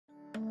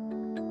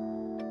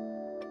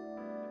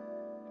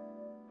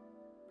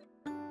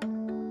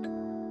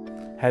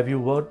Have you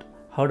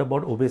heard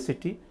about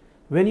obesity?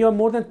 When you are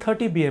more than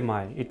 30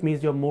 BMI, it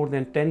means you're more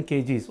than 10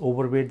 kgs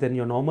overweight than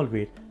your normal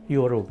weight,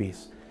 you are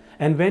obese.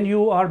 And when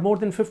you are more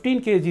than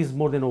 15 kgs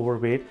more than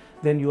overweight,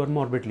 then you are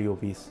morbidly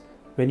obese.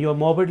 When you are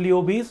morbidly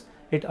obese,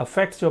 it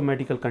affects your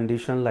medical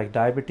condition like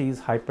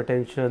diabetes,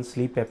 hypertension,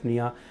 sleep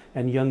apnea,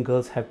 and young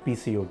girls have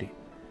PCOD.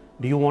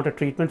 Do you want a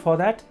treatment for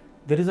that?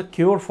 There is a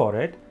cure for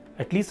it,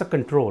 at least a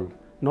control,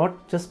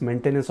 not just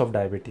maintenance of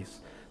diabetes.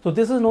 So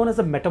this is known as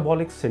a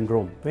metabolic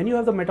syndrome. When you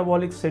have the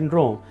metabolic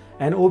syndrome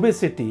and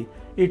obesity,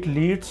 it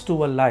leads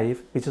to a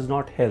life which is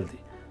not healthy.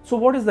 So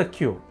what is the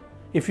cure?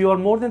 If you are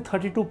more than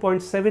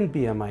 32.7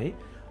 BMI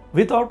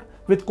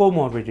with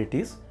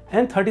comorbidities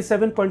and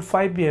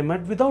 37.5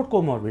 BMI without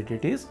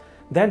comorbidities,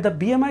 then the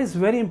BMI is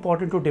very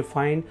important to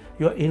define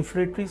your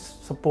inflammatory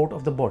support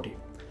of the body.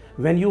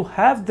 When you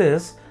have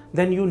this,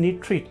 then you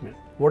need treatment.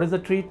 What is the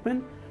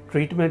treatment?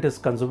 Treatment is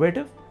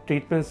conservative,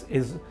 treatment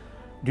is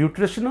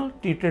nutritional,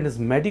 treatment is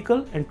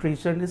medical, and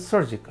treatment is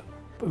surgical.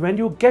 When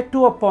you get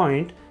to a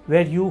point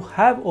where you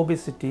have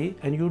obesity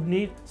and you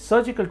need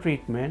surgical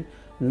treatment,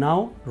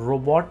 now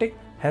robotic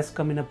has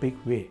come in a big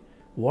way.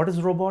 What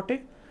is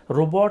robotic?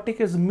 Robotic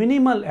is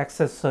minimal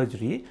access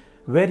surgery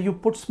where you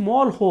put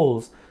small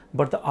holes,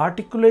 but the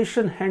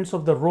articulation hands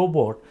of the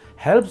robot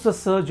helps the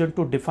surgeon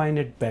to define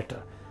it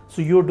better.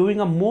 So you're doing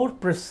a more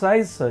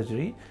precise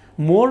surgery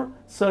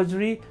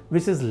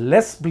which is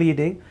less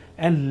bleeding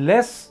and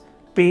less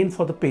pain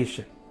for the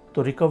patient.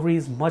 So recovery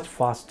is much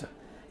faster.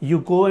 You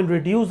go and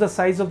reduce the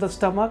size of the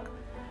stomach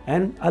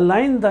and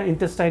align the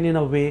intestine in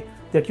a way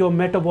that your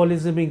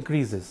metabolism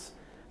increases.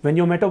 When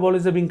your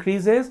metabolism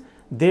increases,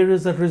 there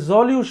is a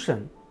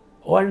resolution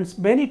or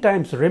many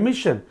times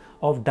remission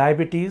of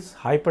diabetes,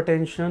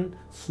 hypertension,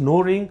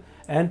 snoring,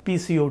 and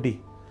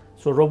PCOD.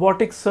 So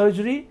robotic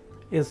surgery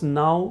is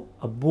now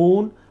a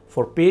boon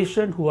for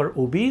patients who are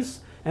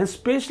obese, and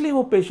especially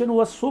for patients who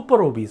are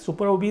super obese.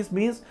 Super obese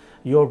means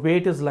your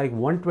weight is like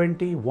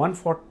 120,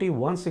 140,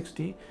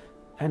 160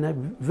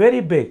 and very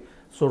big.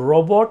 So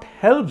robot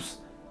helps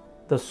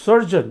the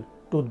surgeon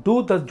to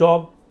do the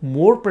job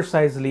more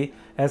precisely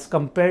as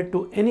compared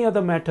to any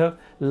other method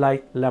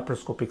like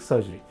laparoscopic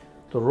surgery.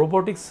 So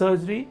robotic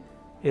surgery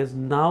is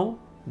now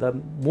the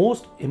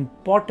most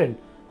important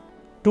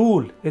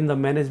tool in the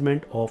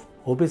management of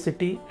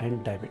obesity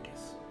and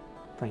diabetes.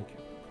 Thank you.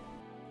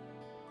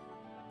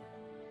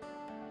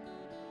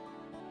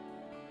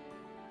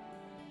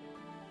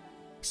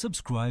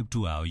 Subscribe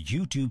to our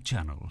YouTube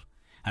channel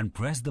and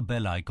press the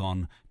bell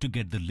icon to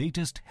get the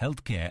latest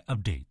healthcare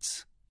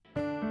updates.